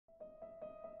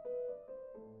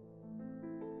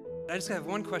I just have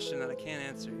one question that I can't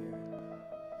answer here.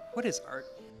 What is art?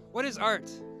 What is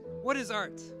art? What is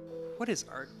art? What is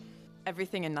art?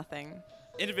 Everything and nothing.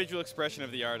 Individual expression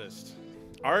of the artist.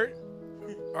 Art?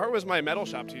 Art was my metal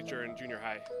shop teacher in junior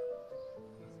high.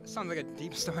 Sounds like a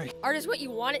deep story. Art is what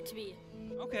you want it to be.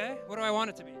 Okay, what do I want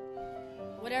it to be?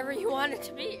 Whatever you want it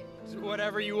to be.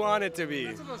 Whatever you want it to be.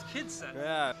 That's what those kids said.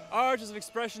 Yeah. Art is an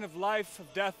expression of life,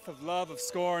 of death, of love, of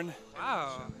scorn.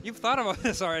 Wow, you've thought about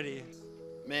this already.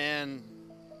 Man,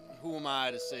 who am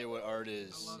I to say what art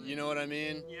is? You know what I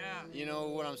mean? Yeah. You know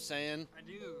what I'm saying? I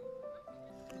do.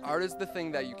 Art is the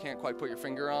thing that you can't quite put your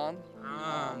finger on,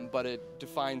 but it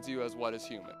defines you as what is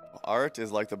human. Art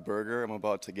is like the burger I'm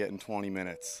about to get in 20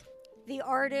 minutes. The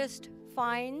artist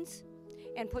finds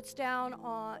and puts down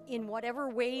in whatever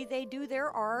way they do their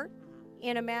art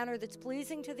in a manner that's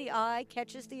pleasing to the eye,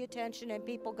 catches the attention, and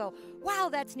people go, wow,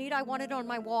 that's neat, I want it on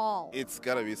my wall. It's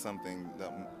got to be something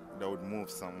that would move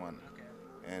someone,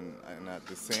 and at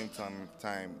the same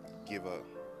time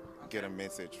get a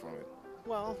message from it.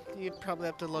 Well, you'd probably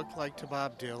have to look like to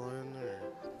Bob Dylan or...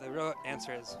 The real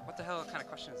answer is, what the hell kind of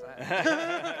question is that?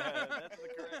 That's the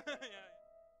correct. Yeah.